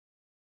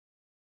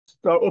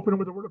open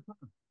with a word of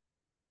prayer.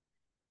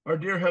 Our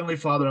dear Heavenly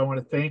Father, I want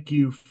to thank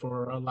you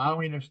for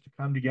allowing us to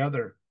come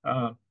together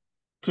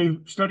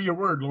to study your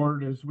word,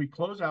 Lord, as we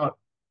close out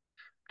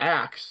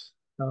Acts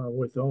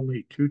with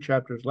only 2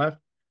 chapters left.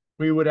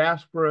 We would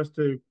ask for us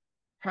to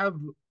have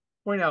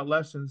point out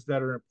lessons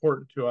that are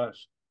important to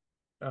us,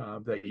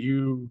 that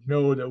you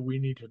know that we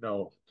need to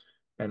know.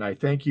 And I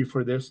thank you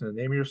for this in the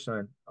name of your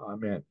Son.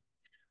 Amen.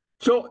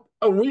 So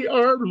we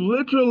are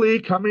literally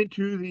coming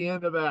to the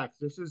end of Acts.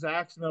 This is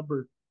Acts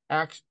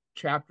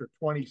chapter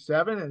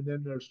 27, and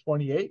then there's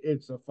 28.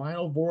 It's the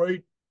final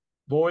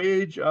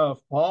voyage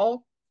of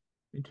Paul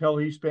until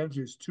he spends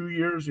his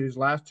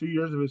last 2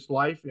 years of his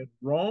life in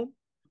Rome.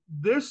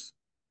 This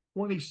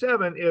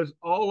 27 is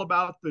all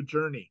about the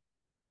journey.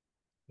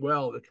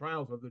 Well, the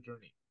trials of the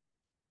journey.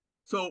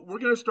 So we're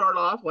going to start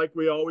off like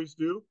we always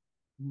do,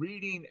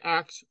 reading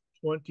Acts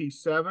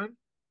 27.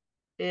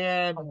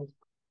 And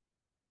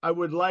I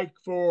would like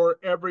for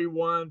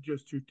everyone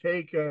just to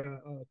take a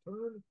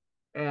turn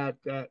at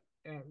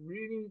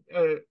reading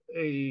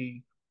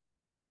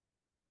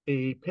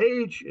a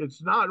page.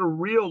 It's not a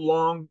real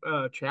long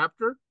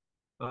chapter.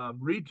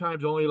 Read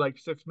time's only like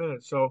 6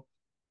 minutes. So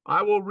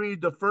I will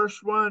read the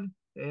first one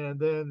and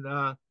then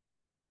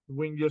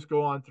we can just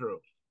go on through.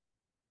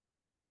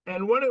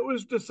 And when it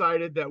was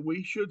decided that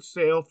we should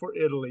sail for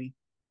Italy,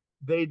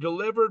 they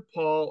delivered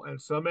Paul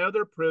and some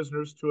other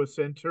prisoners to a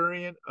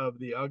centurion of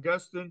the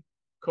Augustan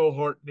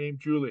cohort named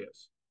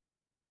Julius.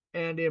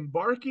 And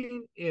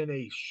embarking in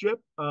a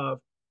ship of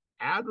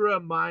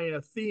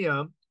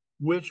Adramyttium,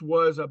 which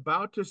was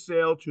about to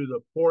sail to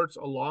the ports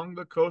along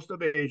the coast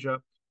of Asia,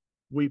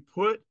 we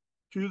put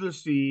to the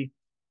sea,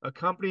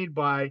 accompanied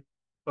by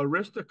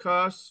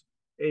Aristarchus,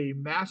 a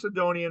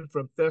Macedonian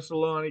from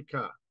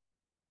Thessalonica.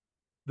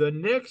 The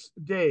next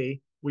day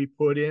we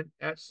put in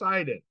at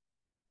Sidon.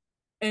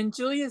 And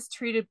Julius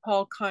treated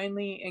Paul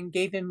kindly and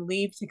gave him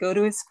leave to go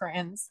to his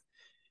friends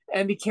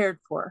and be cared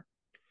for.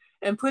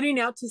 And putting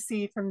out to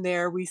sea from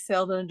there, we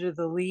sailed under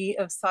the lee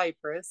of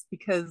Cyprus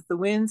because the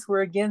winds were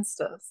against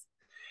us.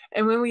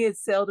 And when we had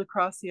sailed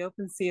across the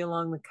open sea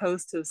along the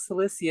coast of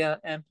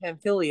Cilicia and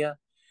Pamphylia,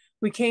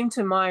 we came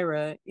to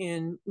Myra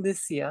in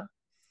Lycia.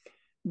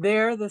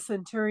 There, the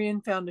centurion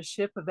found a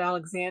ship of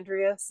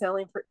Alexandria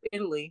sailing for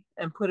Italy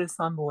and put us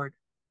on board.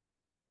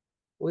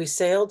 We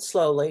sailed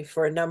slowly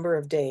for a number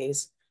of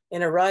days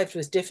and arrived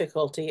with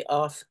difficulty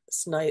off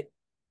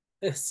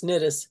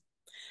Snidus.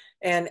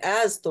 And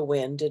as the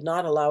wind did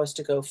not allow us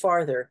to go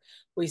farther,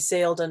 we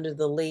sailed under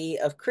the lee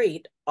of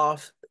Crete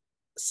off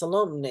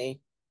Salomone.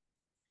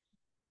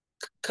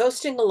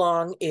 Coasting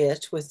along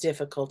it with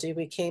difficulty,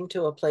 we came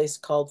to a place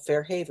called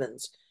Fair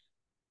Havens,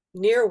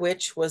 near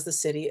which was the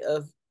city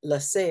of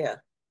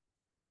Lasea.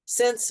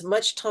 Since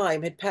much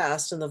time had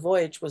passed and the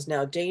voyage was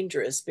now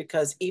dangerous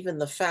because even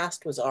the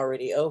fast was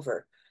already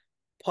over,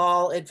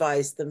 Paul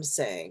advised them,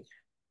 saying,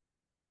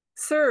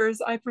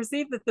 Sirs, I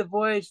perceive that the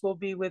voyage will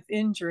be with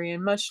injury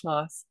and much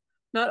loss,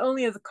 not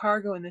only of the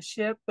cargo in the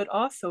ship, but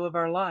also of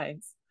our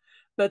lives.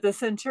 But the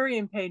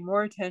centurion paid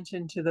more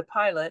attention to the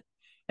pilot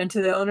and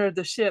to the owner of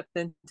the ship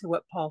than to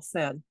what Paul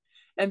said.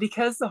 And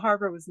because the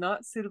harbor was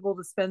not suitable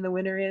to spend the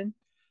winter in,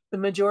 the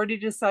majority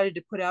decided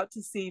to put out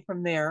to sea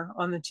from there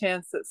on the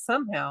chance that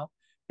somehow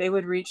they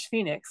would reach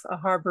Phoenix, a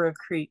harbor of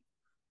Crete.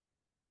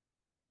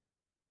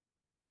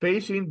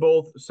 Facing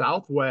both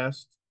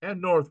southwest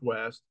and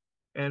northwest,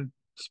 and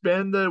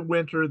spend the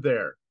winter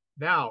there.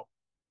 Now,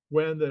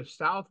 when the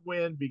south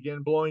wind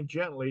began blowing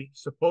gently,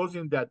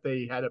 supposing that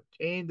they had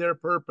obtained their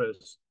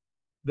purpose,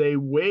 they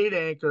weighed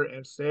anchor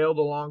and sailed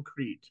along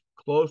Crete,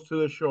 close to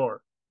the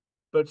shore.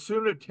 But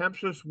soon a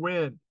tempestuous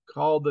wind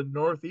called the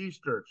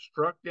northeaster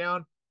struck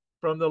down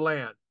from the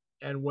land,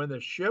 and when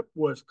the ship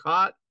was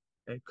caught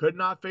and could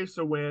not face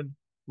the wind,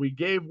 we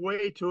gave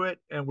way to it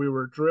and we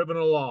were driven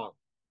along.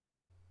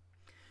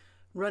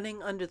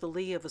 Running under the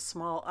lee of a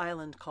small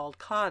island called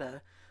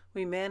Cauda,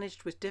 we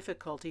managed with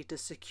difficulty to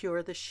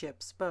secure the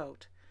ship's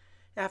boat.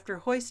 After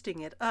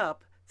hoisting it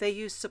up, they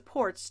used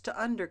supports to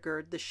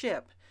undergird the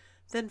ship.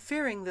 Then,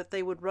 fearing that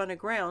they would run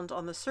aground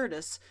on the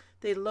Syrtis,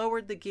 they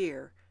lowered the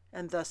gear,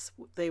 and thus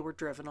they were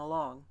driven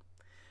along.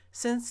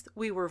 Since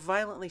we were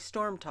violently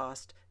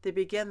storm-tossed, they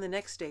began the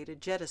next day to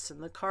jettison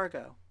the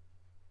cargo.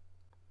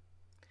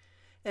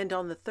 And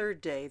on the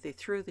third day they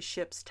threw the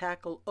ship's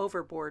tackle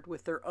overboard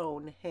with their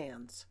own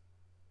hands.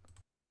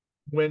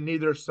 When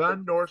neither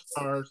sun nor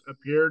stars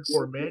appeared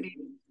for many,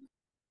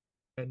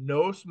 and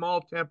no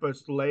small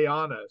tempest lay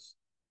on us,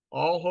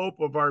 all hope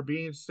of our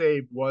being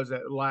saved was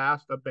at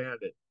last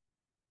abandoned.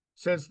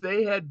 Since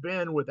they had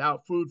been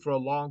without food for a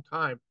long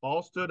time,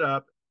 Paul stood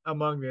up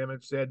among them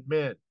and said,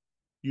 Men,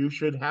 you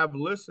should have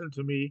listened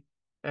to me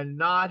and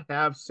not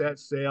have set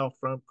sail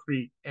from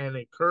Crete and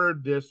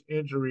incurred this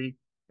injury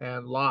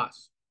and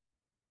loss.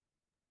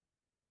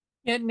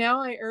 Yet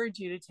now I urge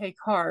you to take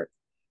heart,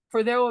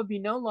 for there will be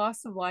no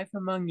loss of life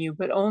among you,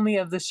 but only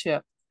of the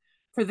ship.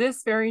 For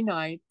this very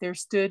night there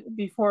stood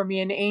before me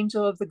an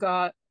angel of the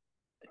God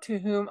to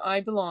whom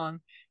I belong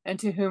and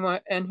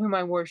whom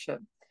I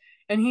worship.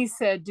 And he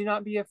said, "Do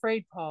not be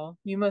afraid, Paul.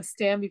 You must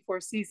stand before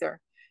Caesar.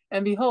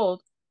 And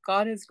behold,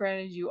 God has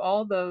granted you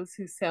all those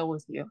who sail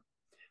with you.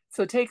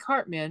 So take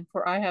heart, men,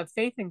 for I have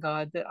faith in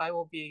God that I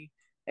will be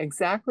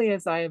exactly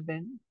as I have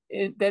been,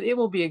 that it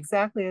will be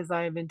exactly as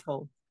I have been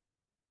told."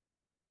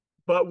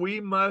 But we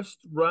must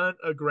run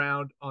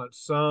aground on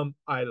some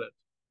island.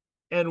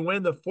 And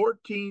when the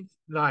 14th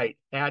night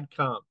had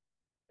come,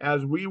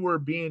 as we were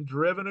being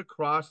driven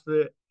across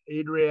the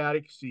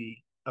Adriatic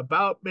Sea,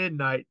 about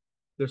midnight,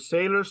 the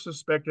sailors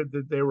suspected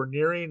that they were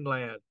nearing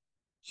land.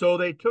 So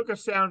they took a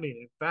sounding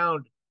and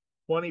found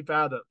 20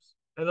 fathoms.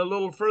 And a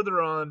little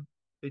further on,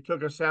 they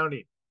took a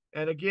sounding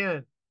and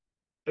again,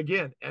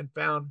 and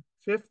found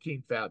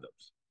 15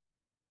 fathoms.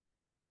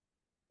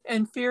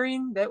 And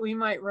fearing that we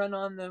might run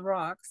on the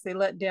rocks, they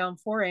let down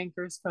 4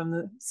 anchors from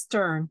the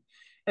stern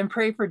and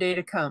prayed for day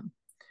to come.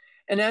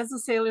 And as the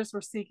sailors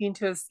were seeking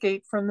to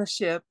escape from the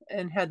ship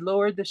and had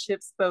lowered the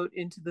ship's boat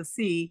into the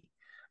sea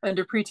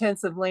under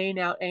pretense of laying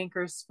out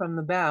anchors from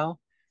the bow,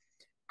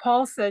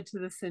 Paul said to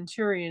the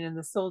centurion and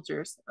the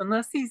soldiers,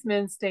 "Unless these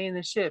men stay in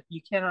the ship,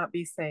 you cannot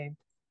be saved."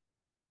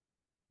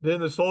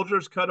 Then the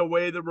soldiers cut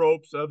away the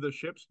ropes of the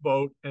ship's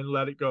boat and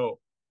let it go.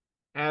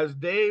 As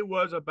day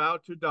was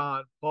about to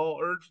dawn,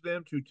 Paul urged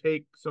them to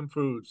take some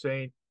food,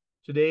 saying,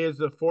 "Today is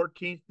the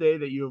 14th day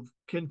that you have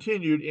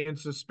continued in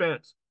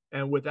suspense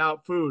and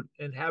without food,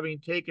 and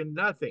having taken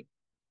nothing.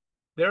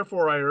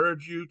 Therefore, I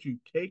urge you to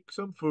take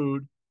some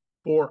food,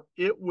 for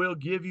it will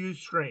give you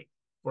strength,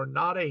 for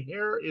not a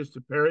hair is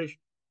to perish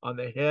on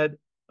the head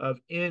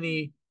of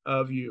any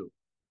of you."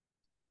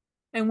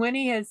 And when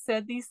he had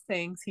said these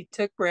things, he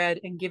took bread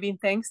and giving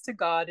thanks to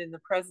God in the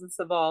presence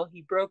of all,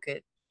 he broke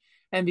it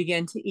and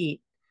began to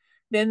eat.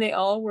 Then they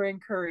all were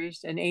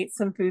encouraged and ate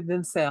some food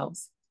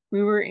themselves.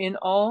 We were in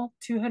all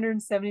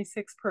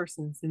 276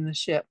 persons in the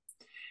ship.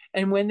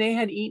 And when they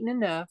had eaten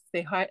enough,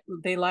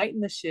 they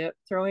lightened the ship,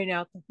 throwing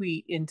out the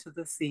wheat into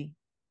the sea.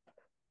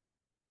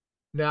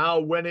 Now,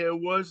 when it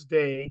was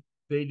day,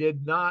 they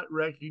did not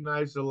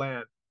recognize the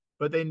land,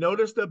 but they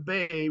noticed a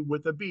bay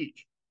with a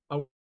beach,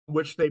 on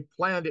which they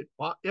planned it,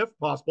 if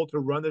possible, to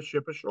run the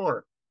ship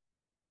ashore.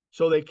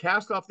 So they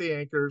cast off the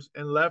anchors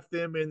and left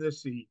them in the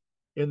sea,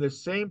 in the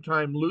same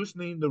time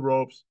loosening the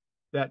ropes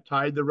that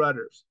tied the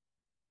rudders.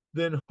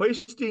 Then,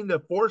 hoisting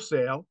the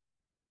foresail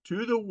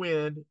to the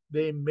wind,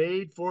 they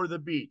made for the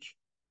beach.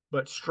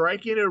 But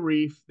striking a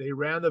reef, they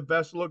ran the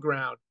vessel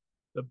aground.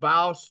 The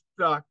bow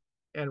stuck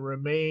and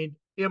remained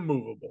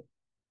immovable.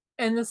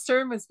 And the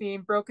stern was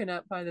being broken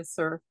up by the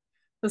surf.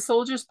 The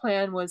soldiers'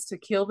 plan was to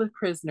kill the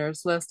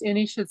prisoners, lest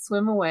any should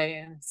swim away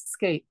and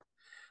escape.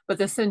 But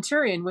the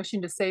centurion,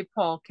 wishing to save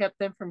Paul, kept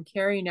them from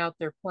carrying out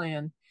their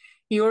plan.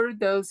 He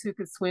ordered those who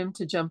could swim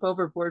to jump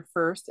overboard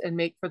first and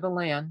make for the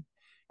land,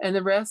 and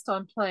the rest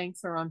on planks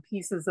or on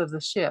pieces of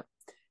the ship.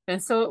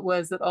 And so it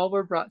was that all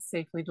were brought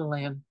safely to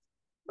land.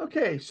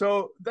 Okay,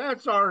 so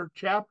that's our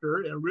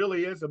chapter. It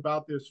really is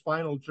about this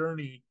final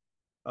journey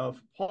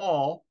of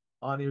Paul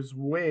on his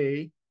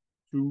way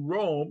to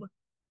Rome.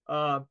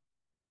 Uh,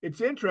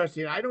 it's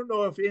interesting. I don't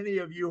know if any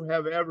of you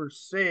have ever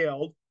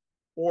sailed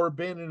or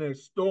been in a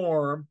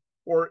storm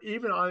or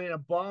even on in a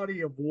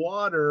body of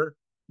water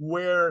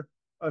where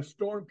a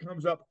storm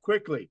comes up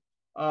quickly.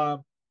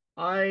 I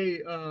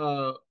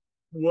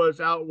was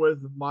out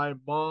with my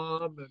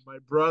mom and my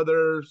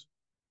brothers,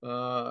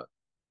 uh,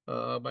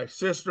 my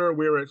sister.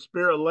 We were at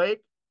Spirit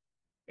Lake,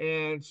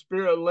 and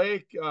Spirit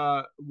Lake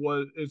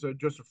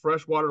just a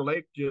freshwater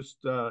lake,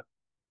 just uh,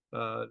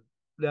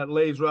 that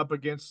lays up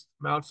against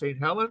Mount St.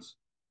 Helens.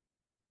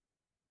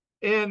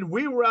 And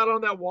we were out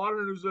on that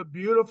water. It was a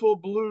beautiful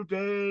blue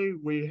day.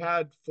 We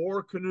had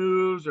 4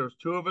 canoes. There was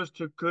 2 of us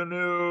to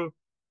canoe,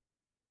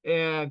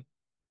 and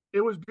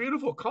it was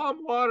beautiful, calm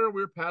water.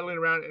 We were paddling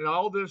around, and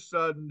all of a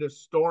sudden, this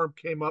storm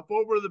came up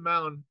over the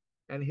mountain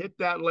and hit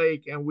that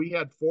lake, and we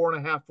had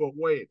 4.5 foot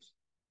waves.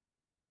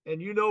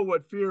 And you know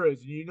what fear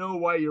is, and you know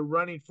why you're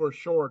running for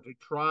shore to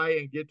try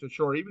and get to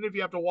shore. Even if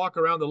you have to walk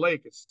around the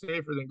lake, it's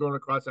safer than going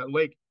across that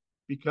lake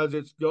because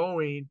it's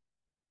going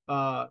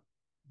uh,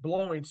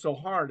 blowing so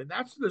hard. And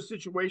that's the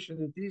situation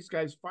that these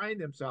guys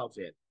find themselves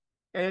in.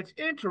 And it's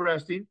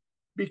interesting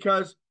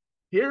because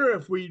here,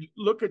 if we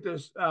look at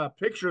this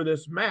picture,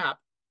 this map,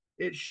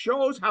 it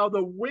shows how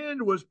the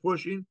wind was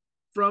pushing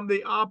from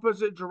the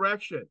opposite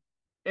direction.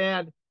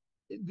 And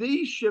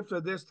these ships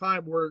at this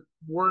time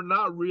were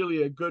not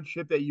really a good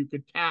ship that you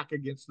could tack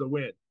against the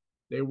wind.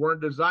 They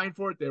weren't designed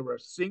for it. They were a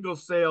single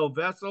sail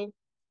vessel,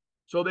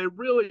 so they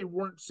really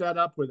weren't set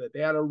up with it.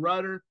 They had a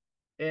rudder,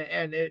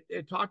 and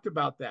it talked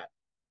about that.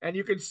 And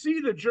you can see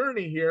the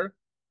journey here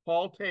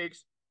Paul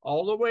takes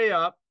all the way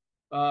up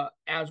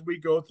as we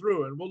go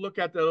through, and we'll look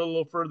at that a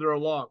little further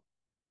along.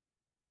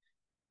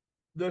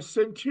 The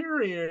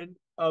centurion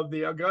of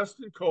the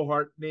Augustan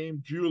cohort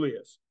named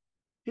Julius.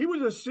 He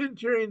was a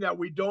centurion that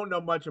we don't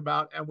know much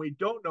about, and we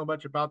don't know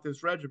much about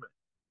this regiment.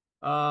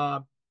 Uh,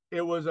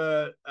 it was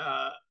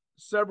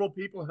several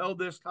people held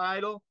this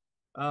title.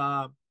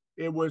 Uh,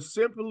 it was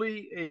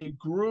simply a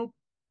group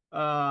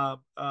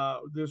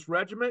this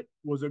regiment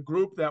was a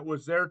group that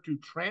was there to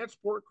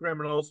transport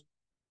criminals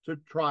to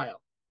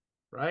trial,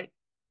 right?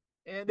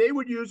 And they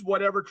would use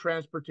whatever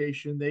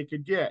transportation they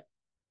could get.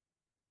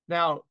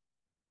 Now,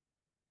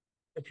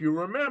 if you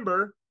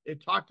remember,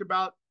 it talked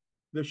about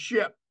the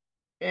ship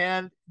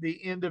and the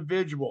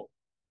individual.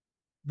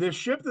 The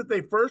ship that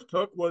they first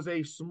took was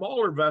a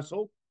smaller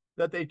vessel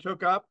that they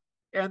took up,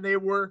 and they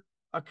were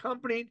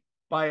accompanied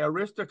by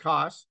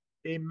Aristarchus,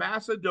 a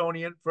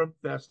Macedonian from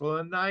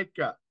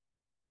Thessalonica.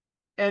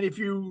 And if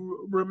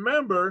you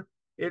remember,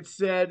 it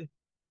said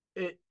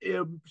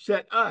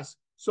us.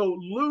 So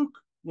Luke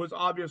was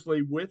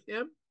obviously with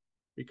him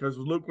because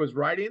Luke was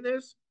writing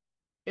this.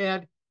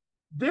 And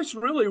this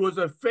really was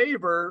a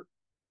favor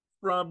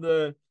from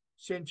the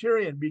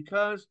centurion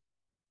because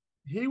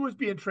he was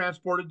being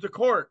transported to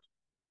court.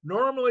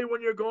 Normally,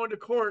 when you're going to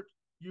court,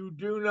 you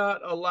do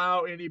not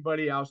allow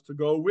anybody else to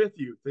go with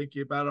you.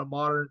 Thinking about a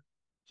modern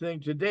thing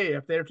today,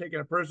 if they're taking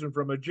a person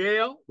from a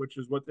jail, which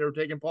is what they were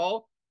taking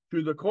Paul,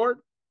 to the court,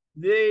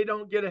 they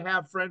don't get to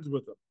have friends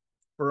with them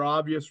for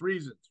obvious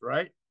reasons,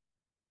 right?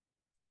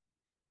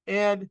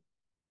 And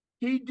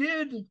he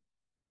did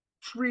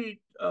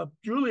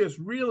Julius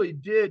really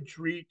did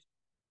treat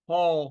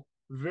Paul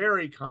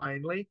very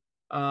kindly,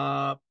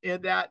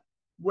 in that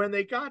when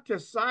they got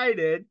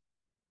decided,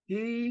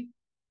 he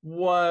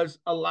was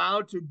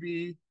allowed to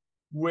be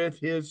with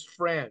his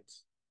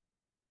friends.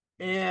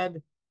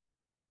 And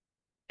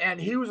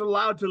he was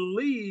allowed to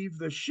leave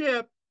the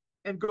ship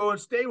and go and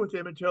stay with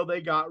him until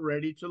they got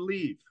ready to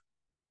leave.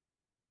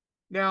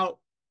 Now,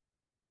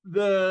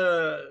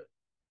 the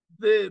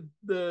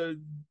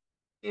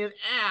in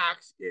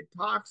Acts, it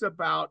talks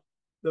about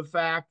the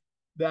fact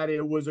that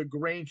it was a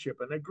grain ship,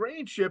 and a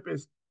grain ship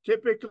is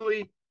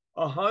typically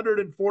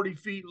 140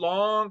 feet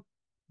long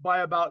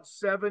by about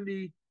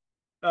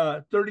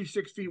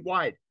 36 feet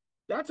wide.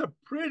 That's a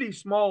pretty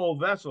small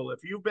vessel. If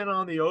you've been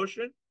on the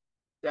ocean,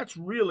 that's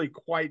really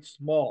quite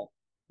small.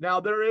 Now,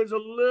 there is a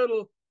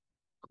little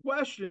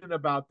question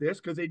about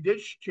this because they did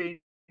change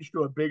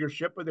to a bigger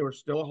ship, but they were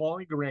still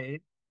hauling grain.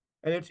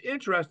 And it's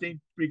interesting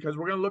because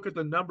we're going to look at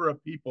the number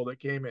of people that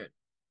came in.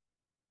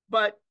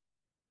 But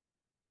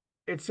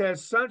it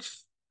says,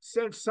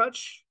 since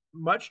such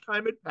much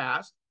time had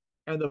passed,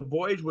 and the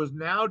voyage was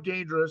now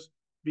dangerous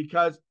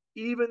because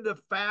even the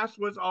fast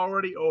was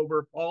already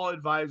over, Paul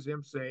advised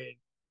him, saying,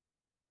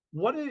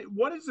 what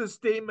is the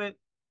statement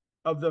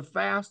of the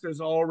fast is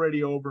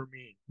already over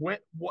mean?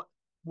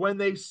 When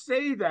they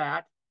say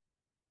that,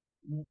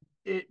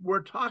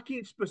 we're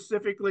talking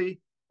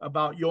specifically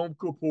about Yom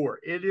Kippur.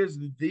 It is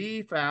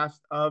the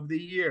fast of the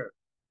year.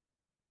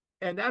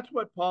 And that's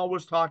what Paul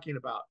was talking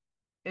about.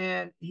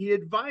 And he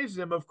advised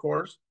them, of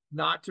course,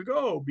 not to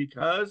go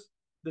because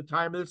the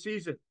time of the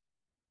season.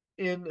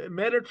 In the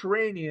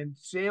Mediterranean,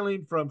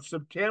 sailing from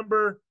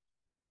September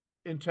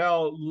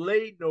until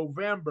late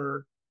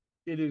November,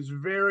 it is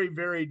very,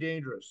 very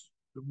dangerous.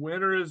 The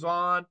winter is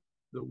on,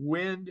 the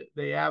wind,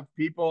 they have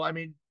people. I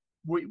mean,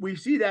 we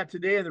see that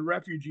today in the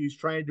refugees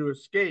trying to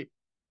escape.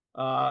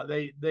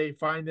 They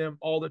find them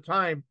all the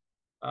time.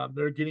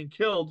 They're getting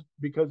killed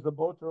because the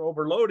boats are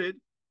overloaded,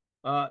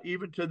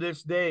 even to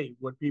this day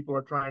when people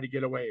are trying to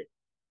get away.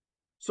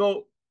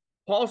 So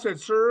Paul said,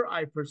 Sir,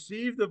 I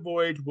perceive the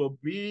voyage will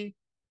be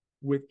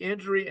with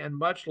injury and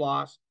much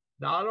loss,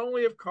 not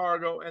only of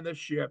cargo and the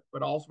ship,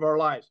 but also of our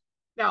lives.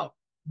 Now,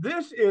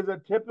 this is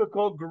a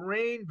typical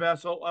grain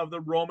vessel of the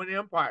Roman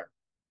Empire.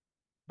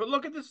 But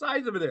look at the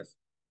size of this.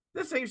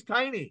 This thing's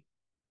tiny.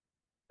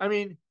 I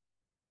mean,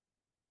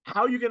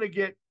 how are you going to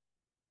get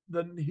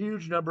the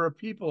huge number of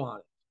people on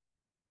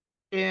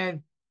it?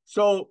 And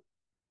so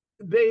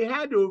they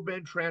had to have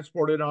been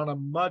transported on a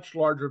much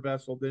larger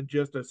vessel than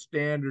just a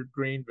standard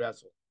grain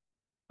vessel.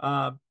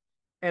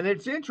 And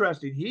it's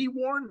interesting.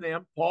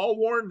 Paul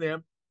warned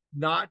them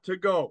not to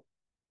go.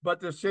 But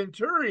the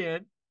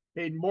centurion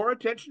paid more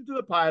attention to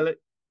the pilot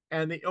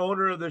and the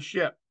owner of the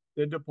ship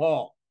than to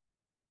Paul.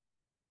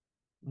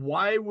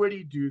 Why would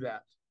he do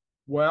that?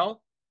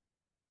 Well,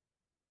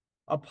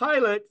 a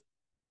pilot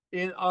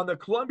on the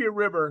Columbia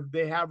River,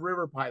 they have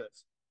river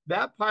pilots.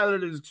 That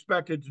pilot is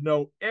expected to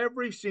know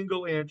every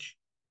single inch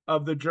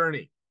of the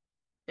journey.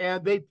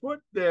 And they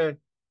put the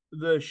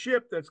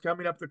ship that's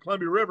coming up the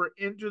Columbia River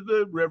into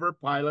the river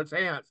pilot's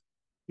hands.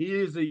 He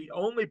is the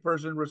only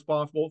person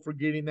responsible for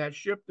getting that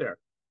ship there.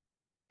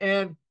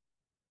 And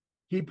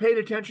he paid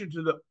attention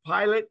to the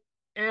pilot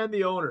and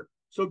the owner.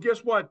 So guess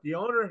what? The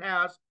owner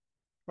has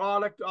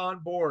product on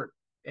board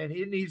and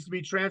he needs to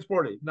be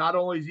transported. Not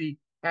only is he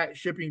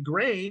shipping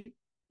grain,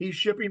 he's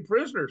shipping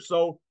prisoners.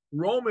 So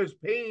Rome is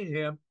paying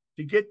him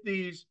to get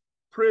these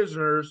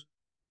prisoners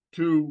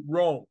to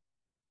Rome.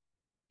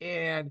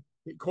 And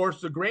of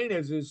course, the grain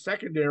is his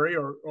secondary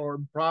or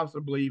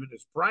possibly even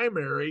his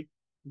primary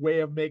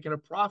way of making a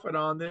profit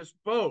on this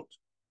boat.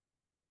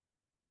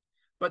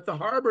 But the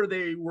harbor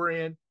they were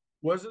in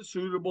wasn't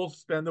suitable to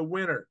spend the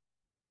winter.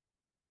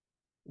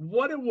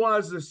 What it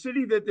was, the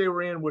city that they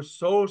were in was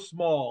so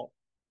small,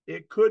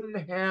 it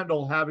couldn't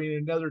handle having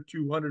another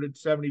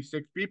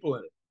 276 people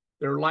in it.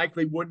 There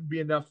likely wouldn't be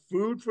enough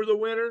food for the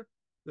winter.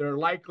 There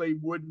likely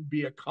wouldn't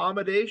be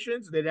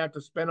accommodations. They'd have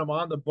to spend them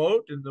on the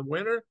boat in the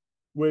winter,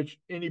 which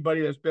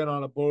anybody that's been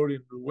on a boat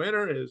in the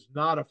winter is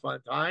not a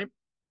fun time.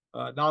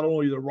 Not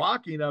only the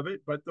rocking of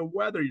it, but the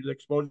weather, the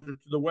exposure to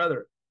the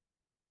weather.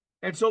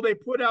 And so they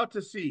put out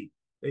to sea.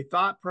 They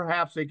thought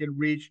perhaps they could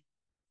reach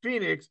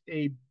Phoenix,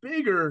 a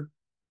bigger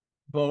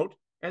boat.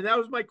 And that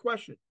was my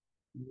question.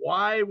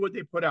 Why would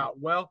they put out?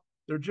 Well,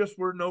 there just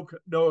were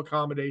no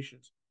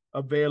accommodations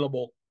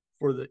available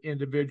for the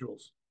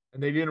individuals.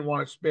 And they didn't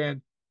want to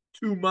spend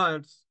 2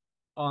 months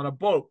on a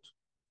boat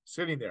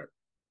sitting there.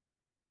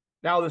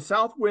 Now, the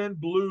south wind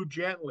blew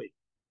gently.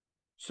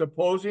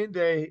 Supposing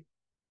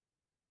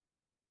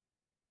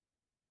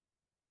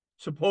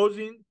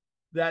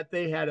that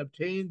they had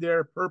obtained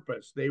their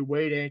purpose, they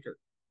weighed anchor.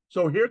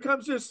 So here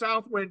comes this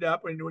south wind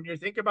up. And when you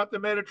think about the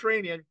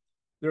Mediterranean,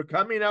 they're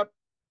coming up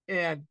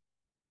and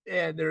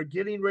they're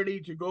getting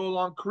ready to go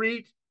along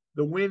Crete.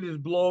 The wind is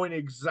blowing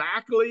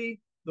exactly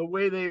the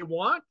way they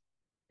want.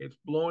 It's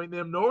blowing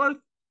them north,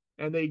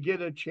 and they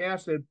get a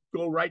chance to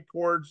go right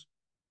towards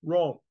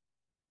Rome.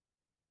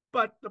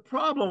 But the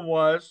problem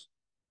was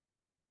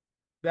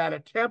that a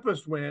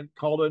tempest wind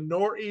called a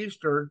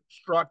nor'easter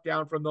struck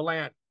down from the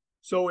land.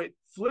 So it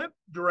flipped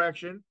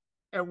direction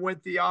and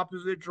went the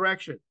opposite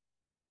direction.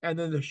 And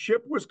then the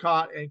ship was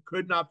caught and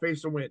could not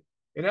face the wind.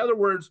 In other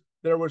words,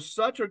 there was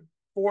such a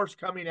force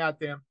coming at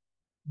them,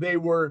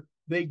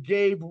 they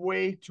gave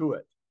way to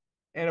it.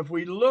 And if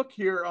we look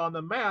here on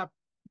the map,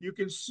 you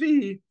can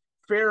see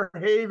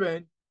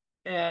Fairhaven,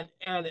 and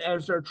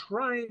as they're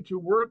trying to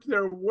work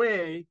their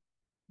way,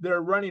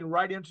 they're running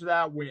right into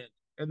that wind,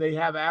 and they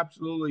have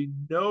absolutely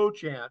no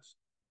chance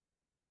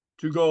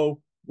to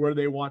go where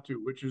they want to,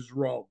 which is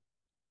Rome.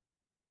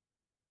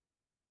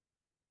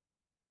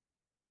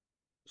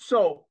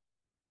 So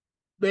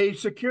they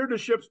secured a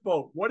ship's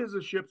boat. What is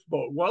a ship's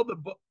boat? Well,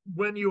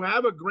 when you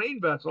have a grain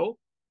vessel,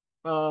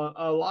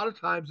 a lot of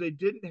times they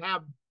didn't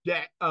have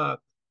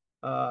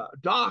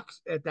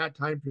docks at that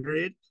time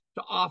period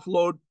to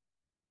offload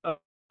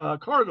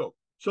cargo.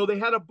 So they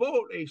had a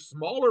boat, a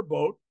smaller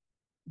boat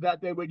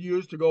that they would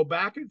use to go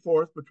back and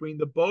forth between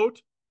the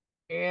boat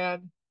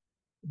and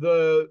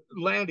the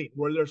landing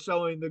where they're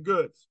selling the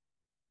goods.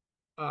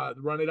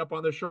 Run it up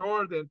on the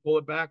shore, then pull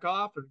it back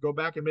off and go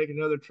back and make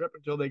another trip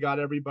until they got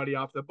everybody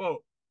off the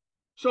boat.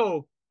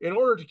 So in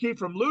order to keep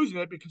from losing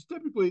it, because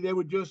typically they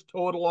would just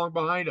tow it along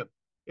behind them.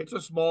 It's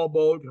a small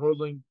boat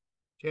holding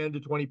 10 to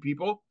 20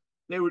 people.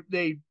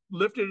 They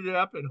lifted it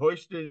up and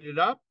hoisted it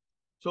up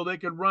so they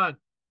could run.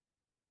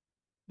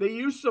 They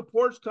used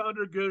supports to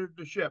undergird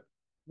the ship.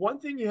 One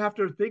thing you have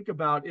to think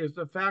about is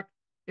the fact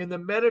in the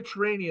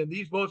Mediterranean,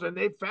 these boats, and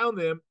they found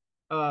them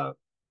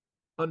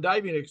on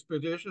diving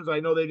expeditions. I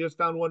know they just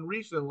found one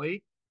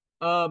recently.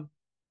 They're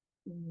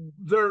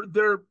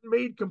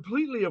made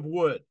completely of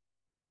wood.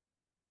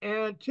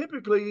 And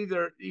typically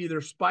they're either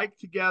spiked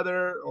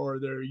together or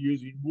they're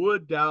using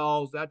wood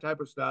dowels, that type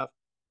of stuff.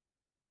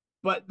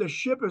 But the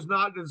ship is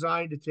not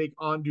designed to take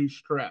undue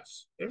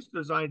stress. It's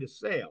designed to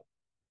sail.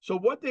 So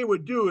what they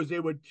would do is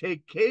they would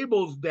take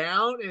cables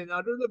down and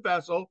under the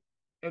vessel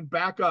and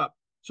back up.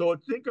 So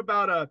think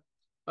about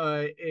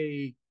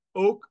a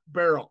oak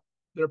barrel.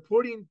 They're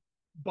putting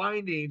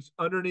bindings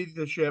underneath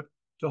the ship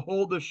to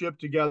hold the ship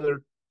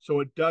together so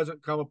it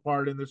doesn't come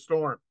apart in the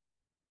storm.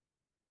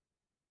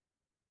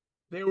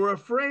 They were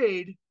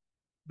afraid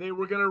they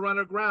were going to run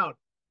aground.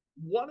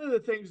 One of the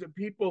things that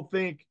people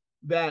think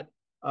that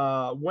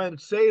when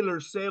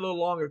sailors sail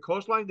along a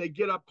coastline, they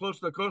get up close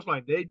to the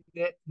coastline.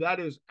 That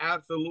is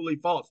absolutely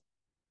false.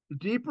 The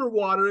deeper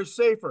water is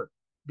safer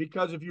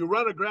because if you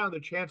run aground,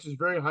 the chance is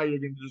very high you're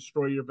going to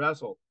destroy your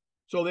vessel.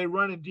 So they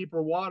run in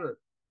deeper water.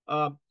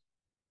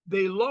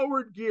 They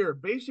lowered gear.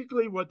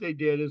 Basically, what they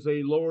did is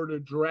they lowered a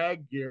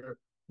drag gear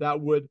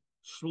that would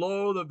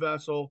slow the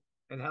vessel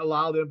and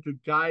allow them to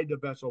guide the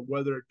vessel,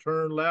 whether it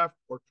turn left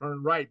or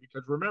turn right.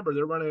 Because remember,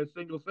 they're running a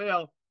single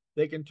sail.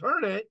 They can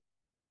turn it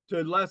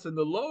to lessen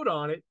the load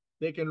on it.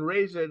 They can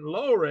raise it and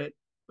lower it,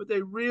 but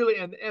they really,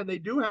 and they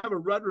do have a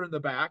rudder in the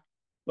back,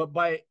 but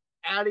by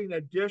adding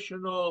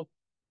additional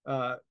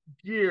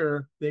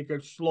gear, they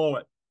could slow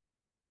it.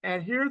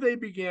 And here they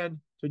began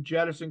to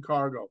jettison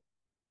cargo.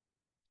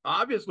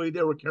 Obviously,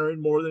 they were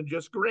carrying more than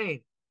just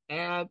grain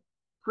and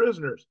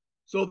prisoners.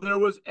 So there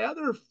was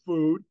other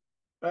food,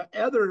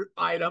 other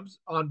items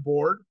on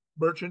board,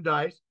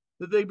 merchandise,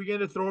 that they began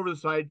to throw over the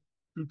side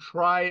to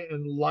try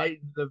and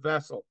lighten the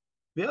vessel.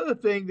 The other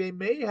thing they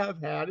may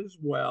have had as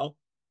well,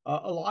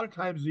 a lot of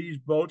times these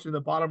boats in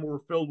the bottom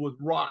were filled with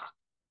rock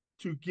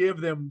to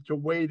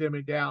weigh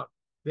them down.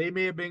 They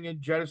may have been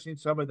jettisoning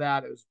some of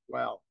that as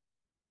well.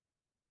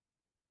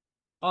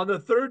 On the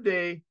third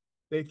day,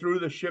 they threw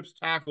the ship's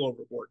tackle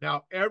overboard.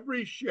 Now,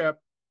 every ship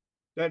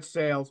that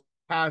sails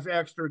has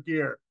extra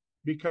gear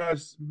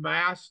because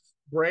masts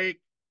break,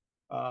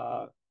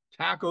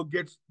 tackle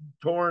gets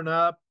torn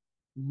up,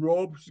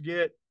 ropes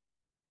get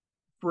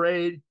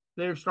frayed.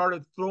 They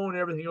started throwing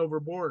everything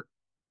overboard.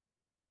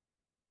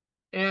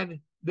 And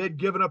they'd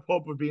given up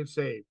hope of being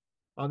saved.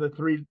 on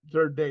the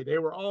third day. They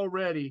were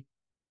already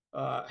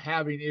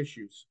having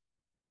issues.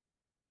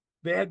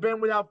 They had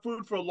been without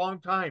food for a long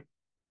time.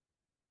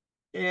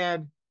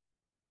 And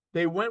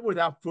they went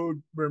without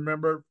food,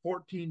 remember,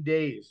 14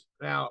 days.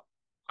 Now,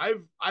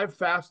 I've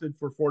fasted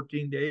for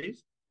 14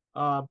 days.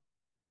 Um,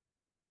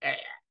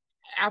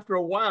 After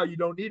a while, you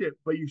don't need it,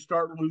 but you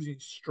start losing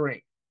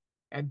strength.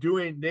 And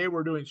they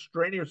were doing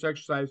strenuous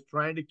exercise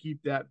trying to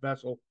keep that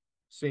vessel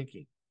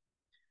sinking.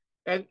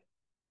 And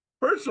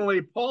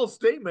personally, Paul's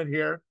statement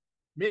here,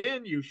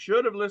 men, you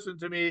should have listened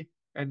to me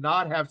and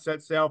not have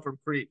set sail from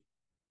Crete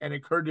and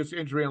incurred this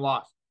injury and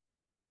loss.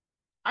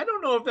 I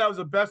don't know if that was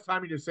the best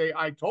timing to say,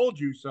 I told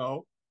you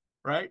so,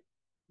 right?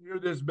 You're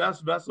this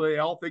best vessel. They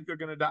all think they're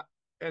going to die.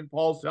 And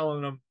Paul's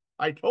telling them,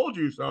 I told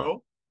you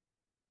so.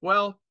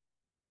 Well,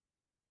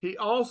 he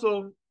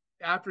also,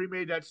 after he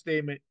made that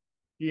statement,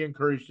 he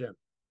encouraged him.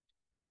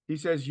 He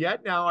says,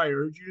 yet now I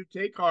urge you to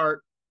take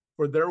heart,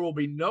 for there will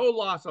be no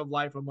loss of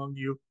life among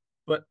you,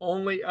 but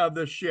only of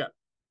the ship.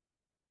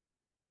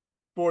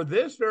 For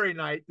this very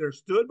night there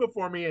stood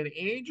before me an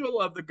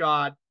angel of the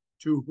God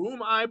to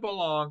whom I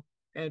belong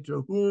and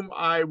to whom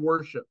I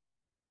worship.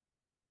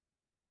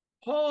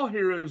 Paul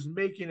here is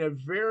making a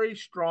very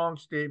strong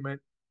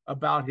statement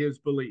about his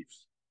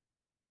beliefs.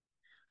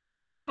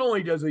 Not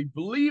only does he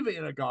believe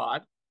in a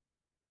God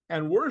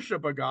and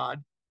worship a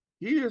God,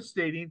 he is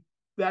stating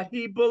that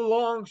he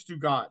belongs to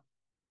God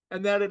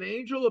and that an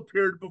angel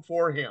appeared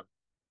before him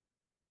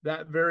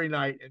that very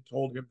night and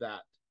told him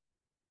that.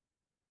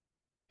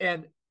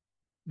 And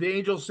the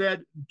angel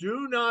said,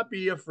 do not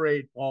be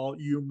afraid, Paul.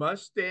 You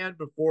must stand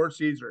before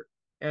Caesar.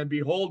 And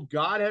behold,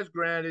 God has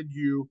granted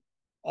you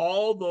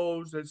all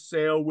those that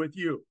sail with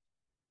you.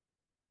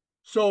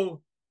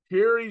 So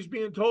here he's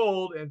being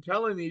told and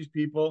telling these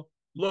people,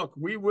 look,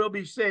 we will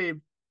be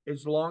saved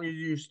as long as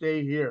you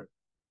stay here.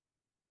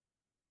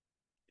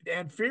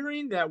 And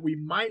fearing that we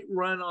might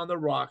run on the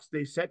rocks,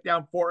 they set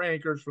down 4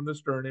 anchors from the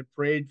stern and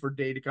prayed for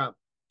day to come.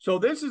 So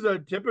this is a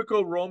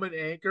typical Roman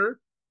anchor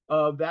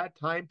of that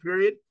time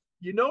period.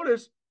 You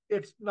notice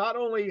it's not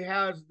only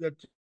has the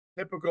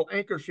typical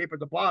anchor shape at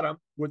the bottom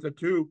with the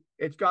 2,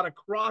 it's got a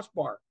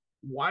crossbar.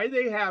 Why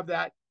they have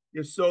that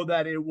is so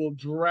that it will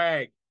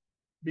drag.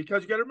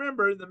 Because you got to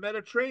remember, the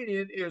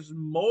Mediterranean is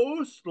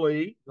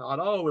mostly, not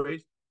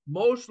always,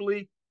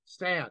 mostly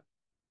sand.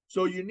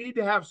 So you need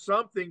to have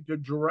something to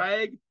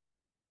drag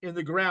in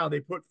the ground. They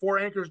put 4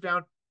 anchors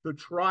down to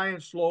try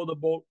and slow the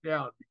boat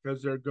down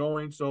because they're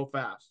going so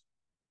fast.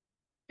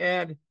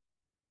 And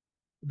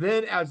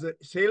then, as the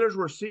sailors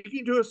were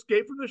seeking to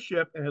escape from the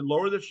ship and had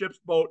lowered the ship's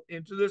boat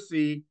into the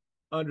sea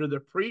under the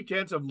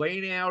pretense of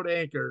laying out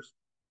anchors,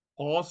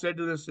 Paul said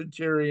to the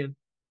centurion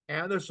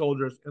and the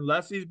soldiers,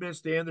 unless these men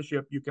stay in the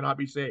ship, you cannot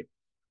be saved.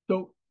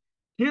 So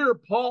here,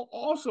 Paul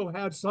also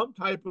had some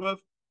type of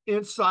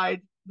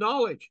inside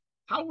knowledge.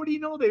 How would he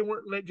know they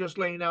weren't just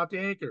laying out the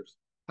anchors?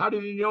 How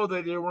did he know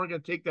that they weren't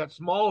going to take that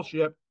small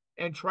ship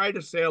and try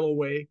to sail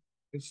away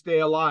and stay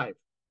alive?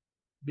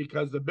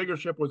 Because the bigger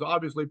ship was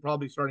obviously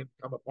probably starting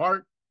to come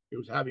apart. It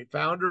was having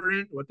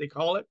foundering, what they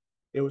call it.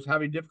 It was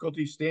having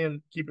difficulty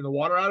keeping the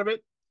water out of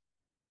it.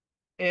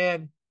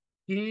 And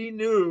he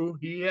knew,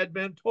 he had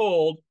been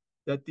told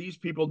that these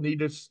people need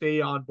to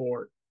stay on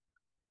board.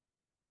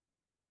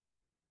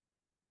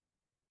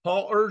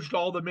 Paul urged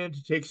all the men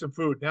to take some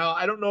food. Now,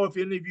 I don't know if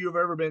any of you have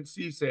ever been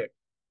seasick,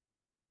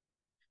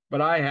 but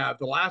I have.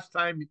 The last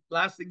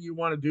thing you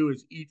want to do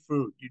is eat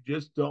food. You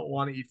just don't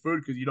want to eat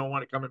food because you don't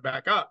want it coming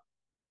back up.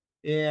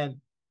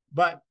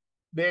 But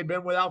they had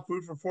been without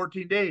food for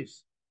 14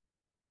 days.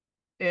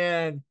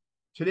 And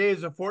today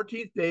is the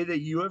 14th day that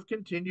you have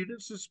continued in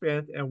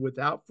suspense and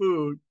without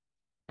food,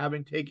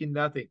 having taken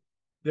nothing.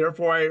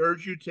 Therefore, I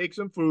urge you to take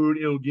some food.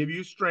 It'll give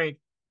you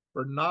strength,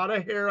 for not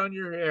a hair on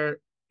your hair,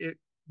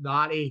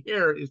 not a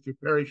hair is to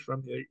perish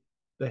from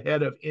the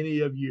head of any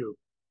of you.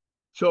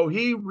 So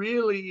he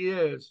really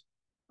is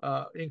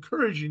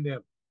encouraging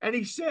them. And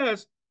he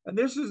says, and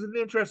this is an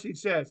interesting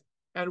says,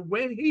 and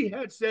when he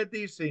had said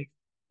these things,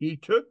 he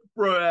took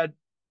bread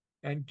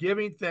and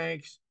giving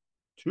thanks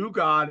to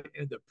God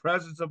in the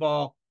presence of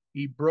all,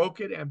 he broke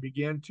it and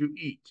began to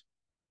eat.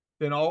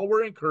 Then all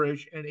were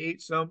encouraged and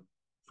ate some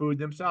food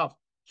themselves.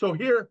 So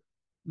here,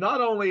 not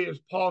only is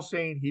Paul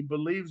saying he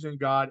believes in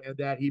God and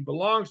that he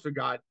belongs to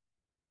God,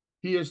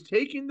 he is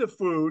taking the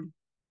food,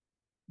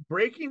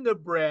 breaking the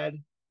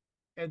bread,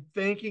 and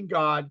thanking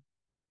God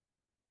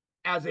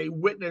as a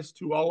witness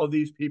to all of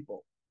these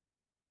people.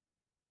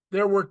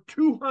 There were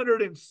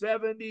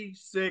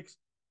 276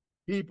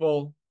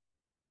 people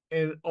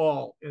in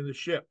all in the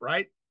ship,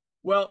 right?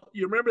 Well,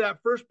 you remember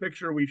that first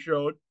picture we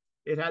showed?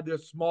 It had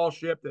this small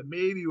ship that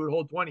maybe would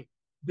hold 20.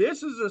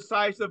 This is the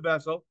size of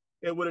vessel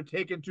it would have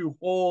taken to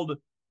hold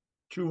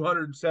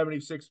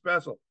 276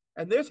 vessel.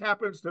 And this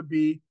happens to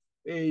be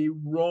a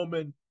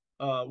Roman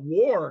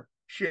war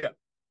ship.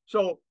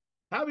 So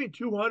having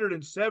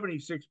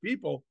 276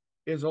 people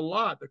is a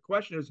lot. The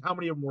question is, how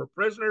many of them were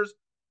prisoners?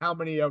 How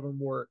many of them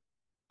were,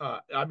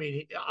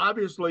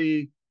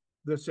 obviously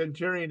the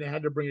centurion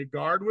had to bring a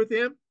guard with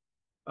him.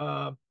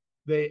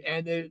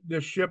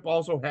 The ship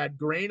also had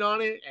grain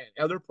on it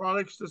and other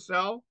products to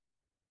sell.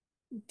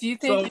 Do you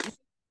So, think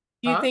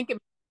do you huh? think it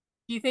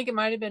do you think it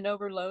might have been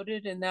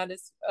overloaded and that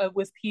is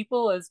with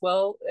people as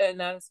well, and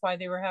that is why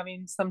they were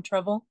having some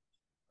trouble?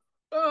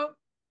 Uh,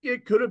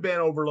 it could have been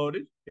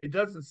overloaded. It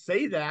doesn't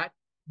say that,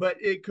 but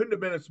it couldn't have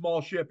been a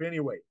small ship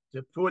anyway.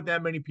 To put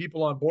that many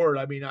people on board,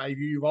 I mean,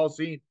 you've all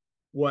seen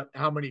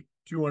how many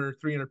 200,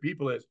 300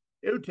 people is.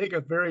 It would take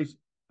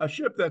a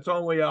ship that's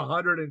only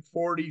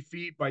 140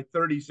 feet by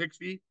 36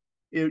 feet.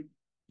 It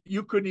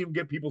You couldn't even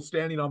get people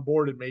standing on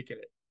board and making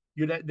it.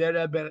 That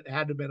had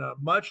to have been a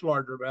much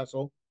larger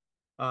vessel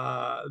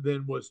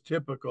than was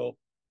typical.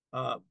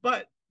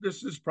 But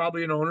this is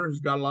probably an owner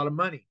who's got a lot of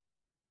money.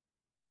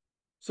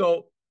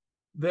 So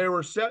there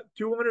were set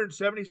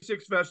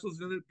 276 vessels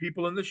and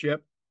people in the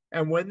ship,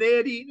 and when they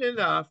had eaten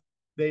enough,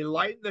 they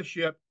lightened the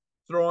ship,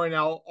 throwing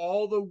out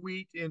all the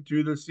wheat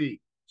into the sea.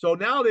 So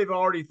now they've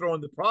already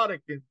thrown the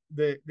product in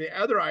the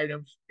other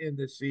items in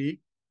the sea.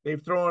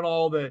 They've thrown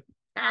all the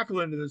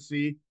tackle into the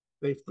sea.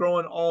 They've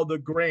thrown all the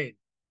grain.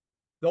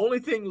 The only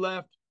thing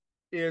left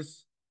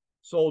is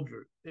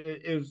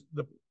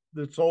the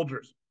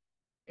soldiers.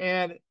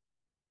 And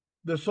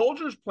the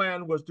soldiers'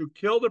 plan was to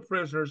kill the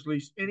prisoners,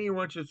 lest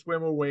anyone should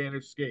swim away and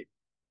escape.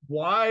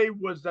 Why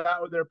was that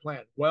their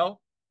plan?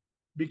 Well,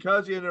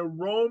 because in a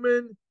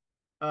Roman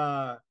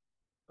uh,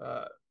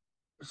 uh,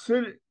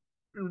 city,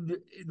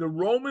 the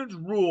Romans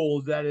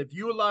ruled that if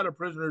you allowed a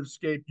prisoner to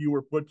escape, you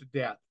were put to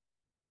death.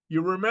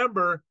 You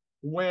remember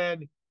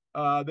when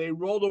they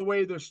rolled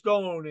away the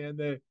stone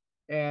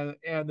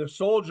and the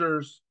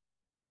soldiers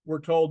were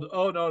told,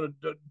 "Oh no,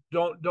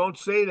 don't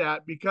say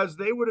that," because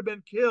they would have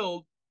been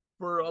killed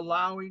for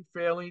allowing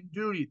failing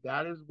duty.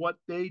 That is what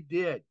they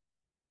did.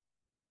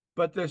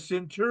 But the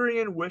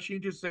centurion,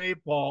 wishing to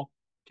save Paul,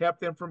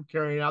 kept them from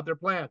carrying out their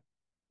plan.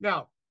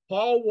 Now,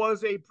 Paul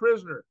was a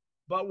prisoner,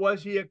 but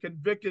was he a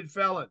convicted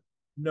felon?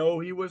 No,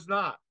 he was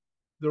not.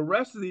 The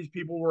rest of these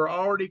people were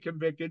already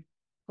convicted,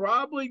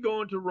 probably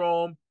going to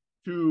Rome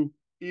to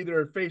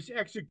either face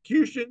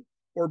execution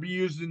or be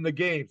used in the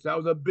games. That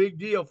was a big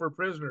deal for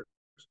prisoners.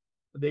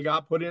 They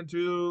got put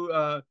into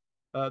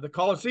the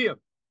Colosseum.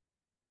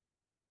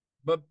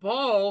 But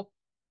Paul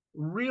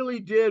really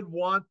did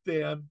want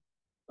them,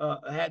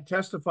 had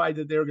testified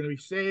that they were going to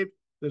be saved.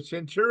 The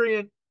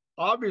centurion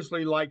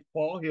obviously liked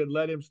Paul. He had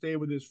let him stay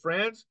with his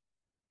friends.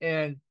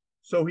 And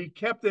so he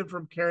kept them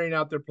from carrying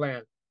out their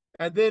plan.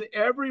 And then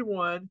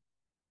everyone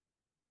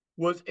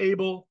was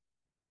able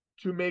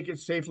to make it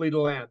safely to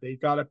land. They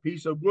got a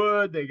piece of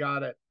wood, they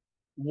got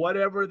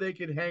whatever they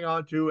could hang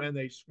on to, and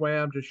they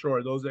swam to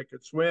shore. Those that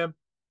could swim.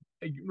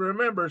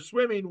 Remember,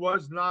 swimming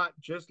was not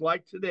just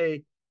like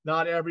today,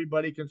 not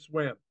everybody can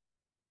swim,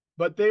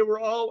 but they were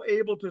all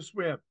able to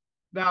swim.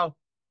 Now,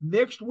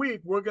 next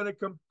week, we're going to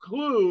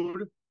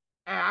conclude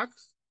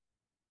Acts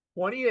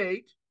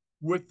 28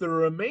 with the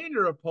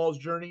remainder of Paul's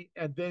journey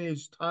and then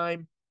his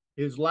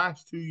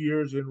last 2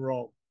 years in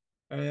Rome.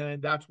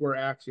 And that's where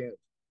Acts ends.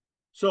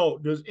 So,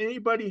 does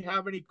anybody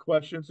have any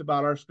questions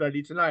about our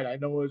study tonight? I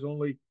know it was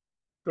only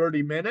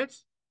 30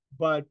 minutes,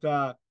 but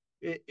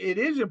it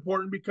is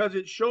important because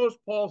it shows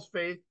Paul's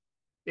faith.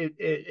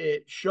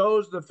 It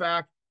shows the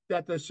fact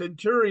that the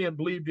centurion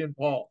believed in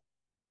Paul,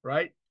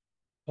 right?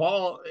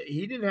 Paul,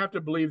 he didn't have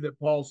to believe that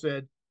Paul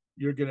said,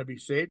 "You're going to be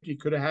saved." He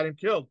could have had him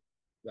killed.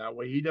 That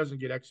way he doesn't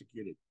get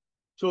executed.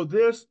 So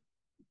this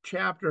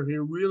chapter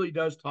here really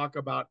does talk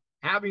about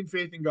having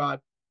faith in God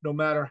no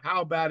matter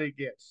how bad it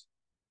gets.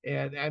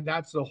 And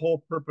that's the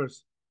whole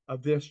purpose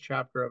of this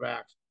chapter of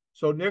Acts.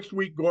 So next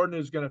week, Gordon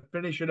is going to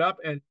finish it up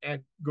and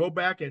go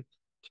back and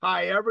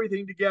tie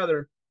everything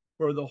together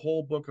for the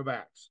whole book of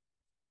Acts.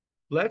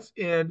 Let's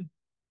end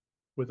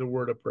with a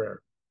word of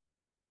prayer.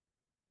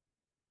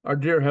 Our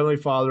dear Heavenly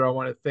Father, I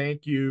want to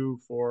thank you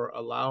for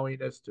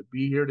allowing us to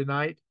be here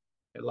tonight,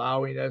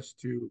 allowing us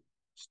to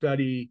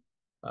study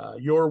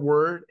your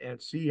word and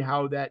see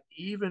how that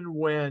even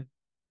when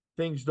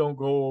things don't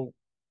go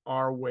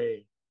our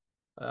way,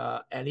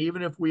 and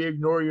even if we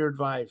ignore your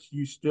advice,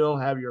 you still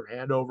have your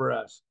hand over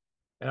us.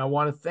 And I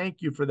want to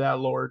thank you for that,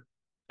 Lord.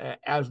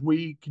 As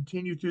we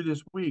continue through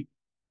this week,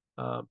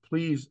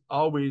 please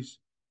always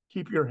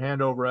keep your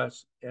hand over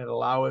us and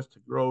allow us to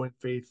grow in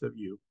faith of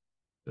you.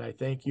 And I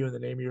thank you in the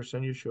name of your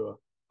son, Yeshua.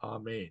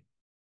 Amen.